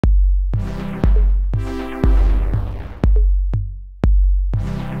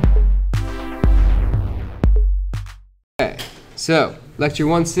Okay, so lecture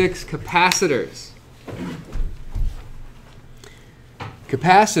 1.6, capacitors.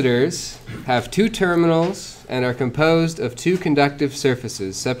 Capacitors have two terminals and are composed of two conductive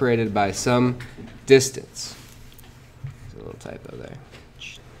surfaces separated by some distance. There's a little typo there.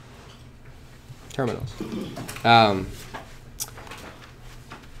 Terminals.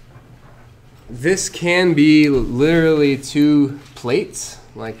 This can be literally two plates,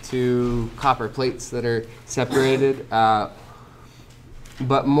 like two copper plates that are separated.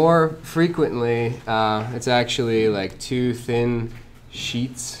 But more frequently, it's actually like two thin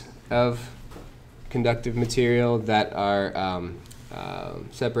sheets of conductive material that are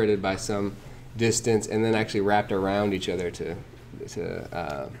separated by some distance and then actually wrapped around each other to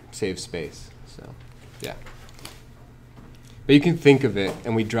save space. So, yeah. But you can think of it,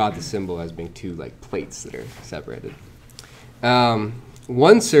 and we draw the symbol as being two like plates that are separated.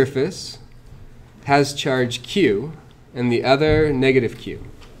 One surface has charge Q, and the other negative Q.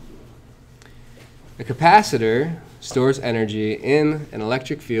 A capacitor stores energy in an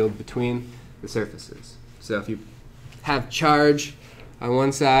electric field between the surfaces. So if you have charge on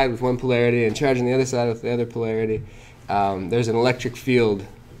one side with one polarity and charge on the other side with the other polarity, there's an electric field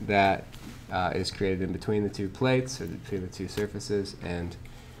that is created in between the two plates or between the two surfaces, and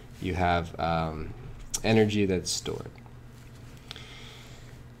you have energy that's stored.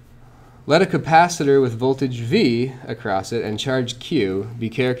 Let a capacitor with voltage V across it and charge Q be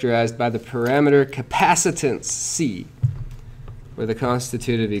characterized by the parameter capacitance C, where the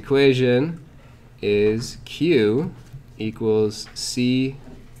constitutive equation is Q equals CV.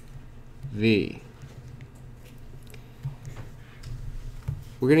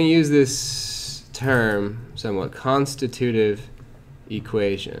 We're going to use this term somewhat, constitutive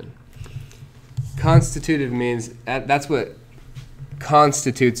equation. Constitutive means that's what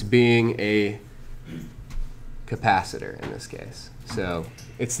constitutes being a capacitor in this case. So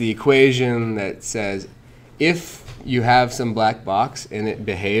it's the equation that says if you have some black box and it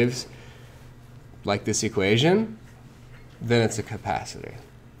behaves like this equation, then it's a capacitor.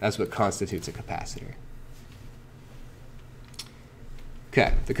 That's what constitutes a capacitor.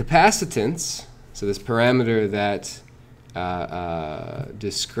 Okay, the capacitance, so this parameter that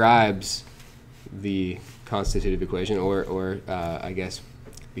describes the constitutive equation, or I guess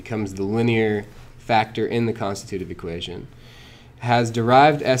becomes the linear factor in the constitutive equation, has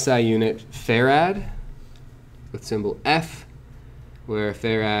derived SI unit farad with symbol F, where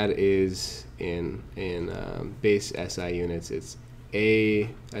farad is in base SI units. It's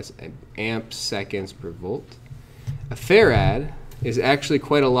that's amps seconds per volt. A farad is actually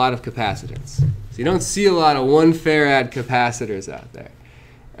quite a lot of capacitance. So you don't see a lot of 1 farad capacitors out there.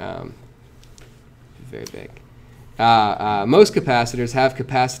 Very big. Most capacitors have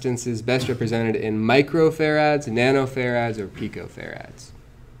capacitances best represented in microfarads, nanofarads, or picofarads.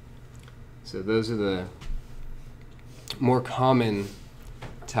 So those are the more common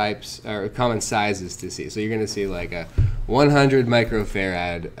types, or common sizes to see. So you're going to see like a 100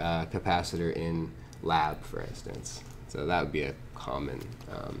 microfarad capacitor in lab, for instance. So that would be a common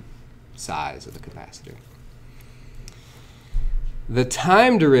size of a capacitor. The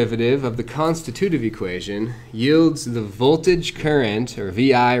time derivative of the constitutive equation yields the voltage current, or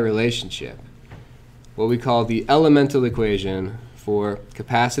VI, relationship, what we call the elemental equation for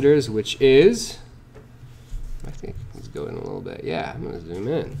capacitors, which is, I think, let's go in a little bit. Yeah, I'm going to zoom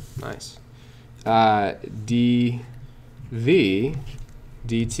in. Nice. dV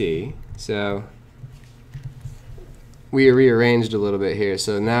dt. So we rearranged a little bit here.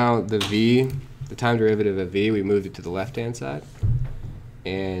 So now the V, the time derivative of V, we moved it to the left-hand side.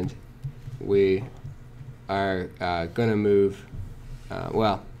 And we are going to move,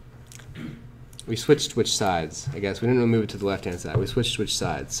 well, we switched which sides, I guess. We didn't move it to the left-hand side. We switched which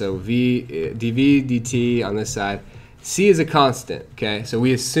sides. So dV dt on this side. C is a constant, okay? So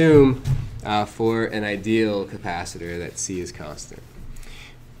we assume for an ideal capacitor that C is constant.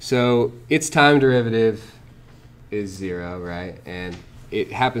 So its time derivative is 0, right? And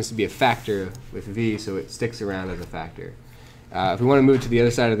it happens to be a factor with V, so it sticks around as a factor. If we want to move to the other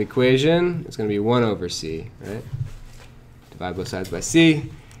side of the equation, it's going to be 1 over C, right? Divide both sides by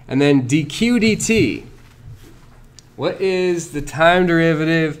C. And then dq dt. What is the time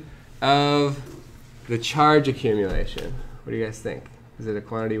derivative of the charge accumulation? What do you guys think? Is it a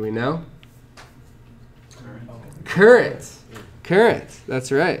quantity we know? Current. Current. Current.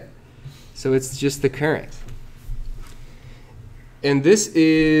 That's right. So it's just the current. And this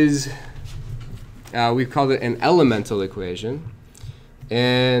is, we've called it an elemental equation.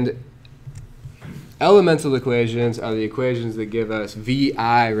 And Elemental equations are the equations that give us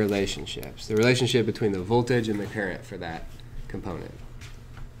VI relationships, the relationship between the voltage and the current for that component.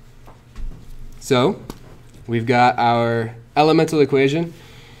 So we've got our elemental equation,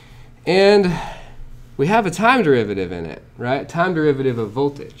 and we have a time derivative in it, right? Time derivative of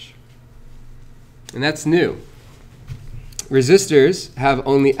voltage. And that's new. Resistors have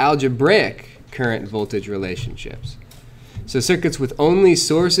only algebraic current voltage relationships. So circuits with only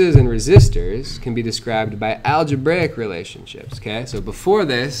sources and resistors can be described by algebraic relationships, okay? So before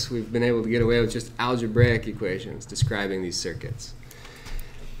this, we've been able to get away with just algebraic equations describing these circuits.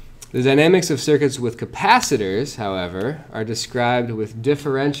 The dynamics of circuits with capacitors, however, are described with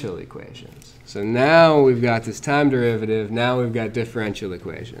differential equations. So now we've got this time derivative, now we've got differential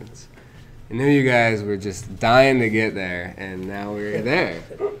equations. I knew you guys were just dying to get there, and now we're there.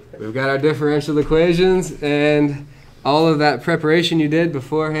 We've got our differential equations, and all of that preparation you did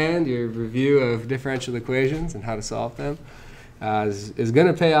beforehand, your review of differential equations and how to solve them, is going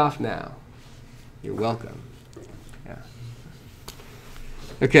to pay off now. You're welcome. Yeah.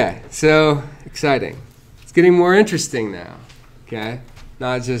 Okay, so exciting. It's getting more interesting now. Okay,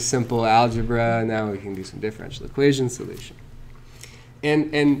 not just simple algebra. Now we can do some differential equation solution.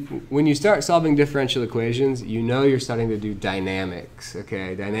 And when you start solving differential equations, you know you're starting to do dynamics.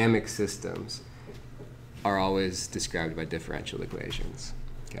 Okay, dynamic systems are always described by differential equations.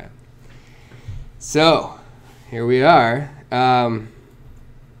 Okay, so here we are.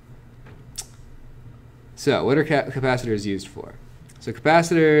 So what are capacitors used for? So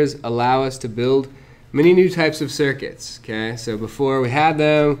capacitors allow us to build many new types of circuits. Okay, so before we had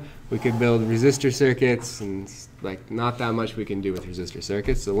them, we could build resistor circuits, and like not that much we can do with resistor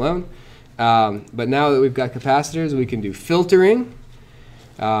circuits alone. But now that we've got capacitors, we can do filtering,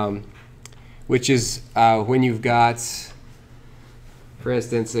 which is when you've got, for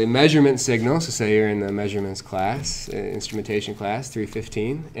instance, a measurement signal. So say you're in the measurements class, instrumentation class,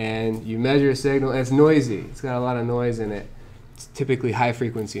 315, and you measure a signal, and it's noisy. It's got a lot of noise in it. It's typically high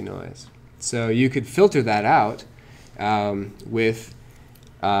frequency noise. So you could filter that out with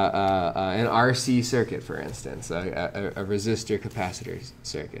an RC circuit, for instance, a resistor capacitor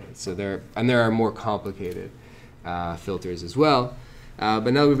circuit. So there are more complicated filters as well.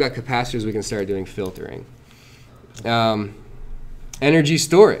 But now that we've got capacitors, we can start doing filtering. Energy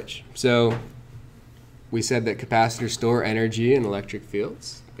storage. So we said that capacitors store energy in electric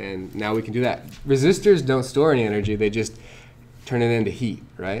fields, and now we can do that. Resistors don't store any energy. They just turn it into heat,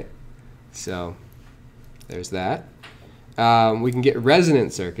 right? So there's that. We can get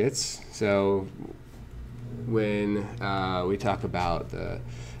resonant circuits. So when we talk about the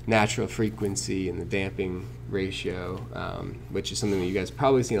natural frequency and the damping ratio, which is something that you guys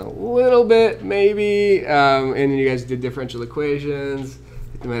probably seen a little bit, maybe, and you guys did differential equations.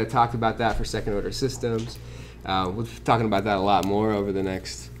 We might have talked about that for second order systems. We'll be talking about that a lot more over the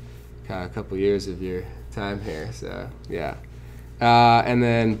next couple years of your time here. So yeah. And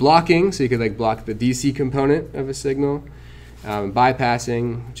then blocking, so you could like block the DC component of a signal.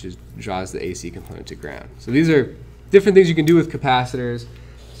 Bypassing, which draws the AC component to ground. So these are different things you can do with capacitors.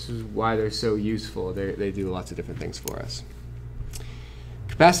 This is why they're so useful. They do lots of different things for us.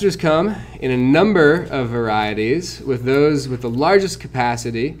 Capacitors come in a number of varieties, with those with the largest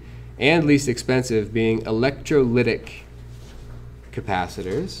capacity and least expensive being electrolytic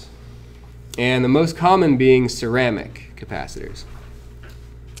capacitors, and the most common being ceramic capacitors.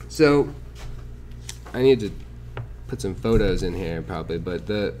 So I need to put some photos in here probably, but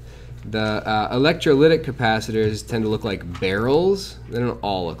the electrolytic capacitors tend to look like barrels. They don't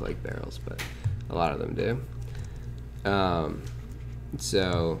all look like barrels, but a lot of them do.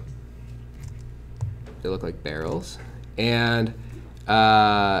 So they look like barrels. And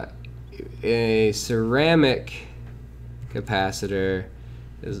a ceramic capacitor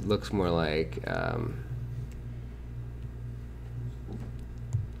looks more like I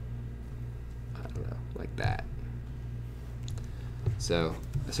don't know, like that. So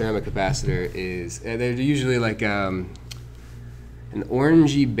a ceramic capacitor is, they're usually like an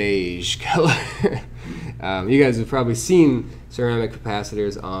orangey beige color. You guys have probably seen ceramic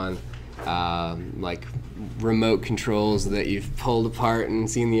capacitors on like remote controls that you've pulled apart and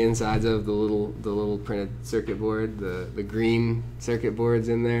seen the insides of, the little printed circuit board, the green circuit boards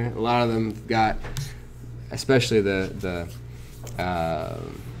in there. A lot of them got, especially the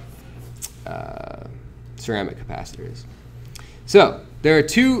ceramic capacitors. So there are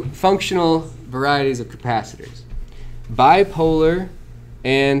two functional varieties of capacitors: bipolar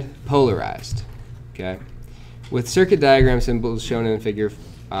and polarized. Okay, with circuit diagram symbols shown in Figure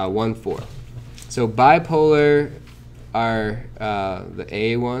 1.4. So bipolar are the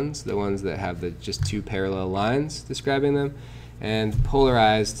A ones, the ones that have the just two parallel lines describing them, and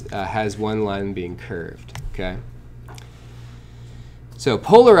polarized has one line being curved. Okay. So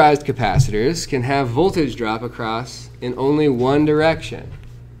polarized capacitors can have voltage drop across in only one direction.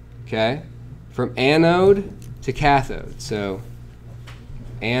 Okay, from anode to cathode. So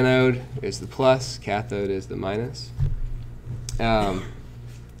anode is the plus, cathode is the minus.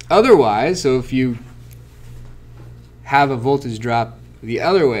 Otherwise, so if you have a voltage drop the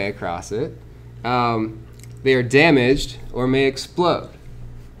other way across it, they are damaged or may explode.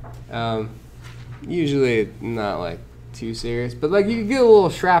 Usually not like too serious, but like you can get a little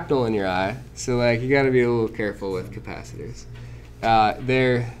shrapnel in your eye, so like you got to be a little careful with capacitors.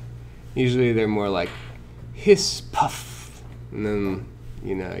 They're more like hiss puff, and then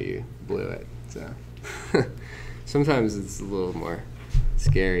you blew it. So sometimes it's a little more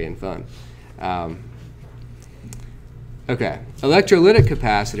scary and fun. Okay, electrolytic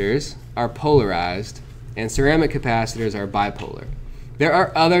capacitors are polarized, and ceramic capacitors are bipolar. There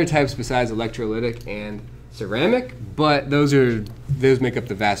are other types besides electrolytic and ceramic, but those make up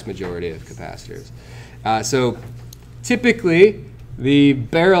the vast majority of capacitors. So typically, the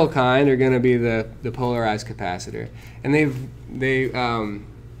barrel kind are going to be the polarized capacitor, and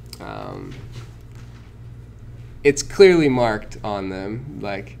it's clearly marked on them,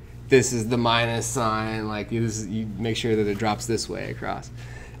 like this is the minus sign, like you make sure that it drops this way across.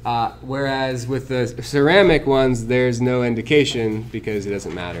 Whereas with the ceramic ones, there's no indication because it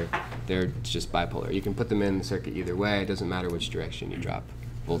doesn't matter. They're just bipolar. You can put them in the circuit either way. It doesn't matter which direction you drop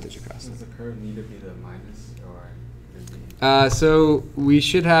voltage across them. Does the curve need to be the minus or? So we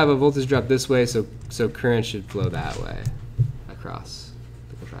should have a voltage drop this way, so current should flow that way across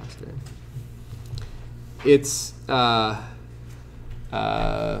the capacitor. It's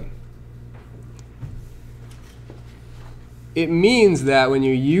it means that when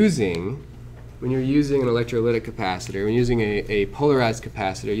you're using an electrolytic capacitor, when you're using a polarized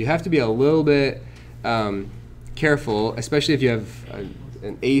capacitor, you have to be a little bit careful, especially if you have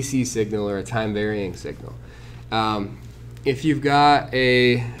an AC signal or a time varying signal. If you've got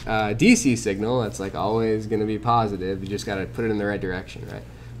a DC signal, that's like always going to be positive. You just got to put it in the right direction, right?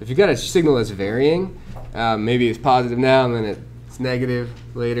 If you've got a signal that's varying, maybe it's positive now and then it's negative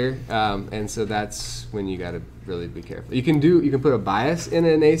later, and so that's when you got to really be careful. You can put a bias in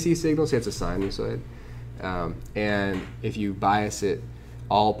an AC signal, say it's a sinusoid, and if you bias it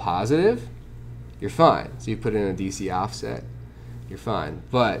all positive, you're fine. So you put in a DC offset, you're fine.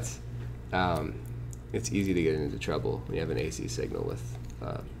 But it's easy to get into trouble when you have an AC signal with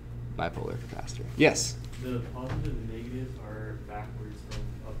bipolar capacitor. Yes? The positives and negatives are backwards from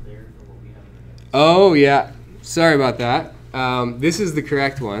up there from what we have in the next. Oh, yeah. Sorry about that. This is the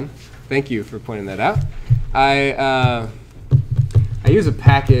correct one. Thank you for pointing that out. I use a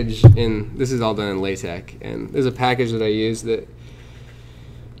package this is all done in LaTeX, and there's a package that I use that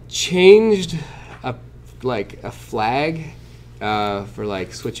changed a flag for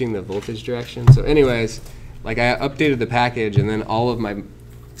like switching the voltage direction. So anyways, like I updated the package and then all of my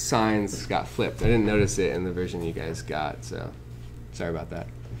signs got flipped. I didn't notice it in the version you guys got, so sorry about that.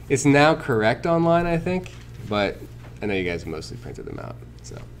 It's now correct online, I think, but I know you guys mostly printed them out.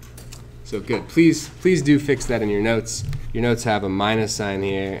 So good. Please do fix that in your notes. Your notes have a minus sign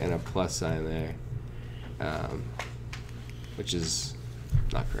here and a plus sign there, which is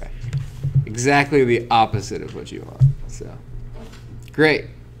not correct. Exactly the opposite of what you want. So great.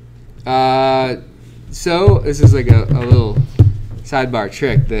 So this is like a little sidebar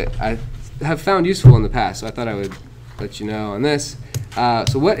trick that I have found useful in the past, so I thought I would let you know on this.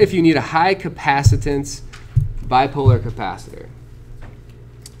 So what if you need a high capacitance bipolar capacitor?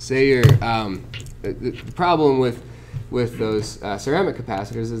 Say you're, the problem with those ceramic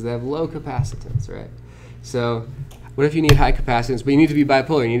capacitors is they have low capacitance, right? So what if you need high capacitance, but you need to be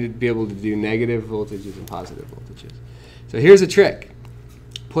bipolar? You need to be able to do negative voltages and positive voltages. So here's a trick.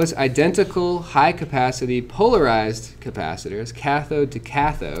 Put identical high capacity polarized capacitors, cathode to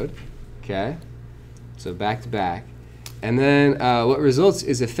cathode, okay? So back to back. And then what results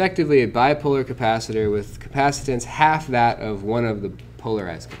is effectively a bipolar capacitor with capacitance half that of one of the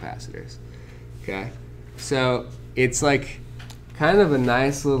polarized capacitors, okay? So it's like kind of a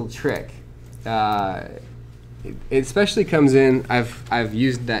nice little trick. It especially comes in, I've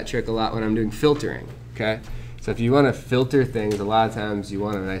used that trick a lot when I'm doing filtering, okay? So if you want to filter things, a lot of times you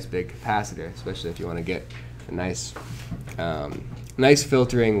want a nice big capacitor, especially if you want to get a nice nice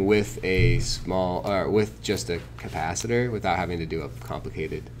filtering with a small, or with just a capacitor without having to do a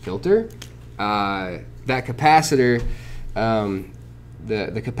complicated filter. That capacitor,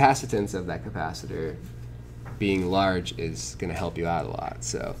 the capacitance of that capacitor being large is going to help you out a lot.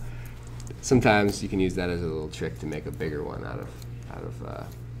 So sometimes you can use that as a little trick to make a bigger one out of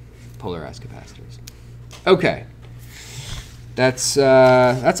polarized capacitors. Okay, that's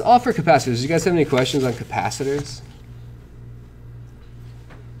all for capacitors. Do you guys have any questions on capacitors?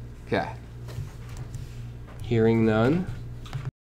 Okay. Hearing none.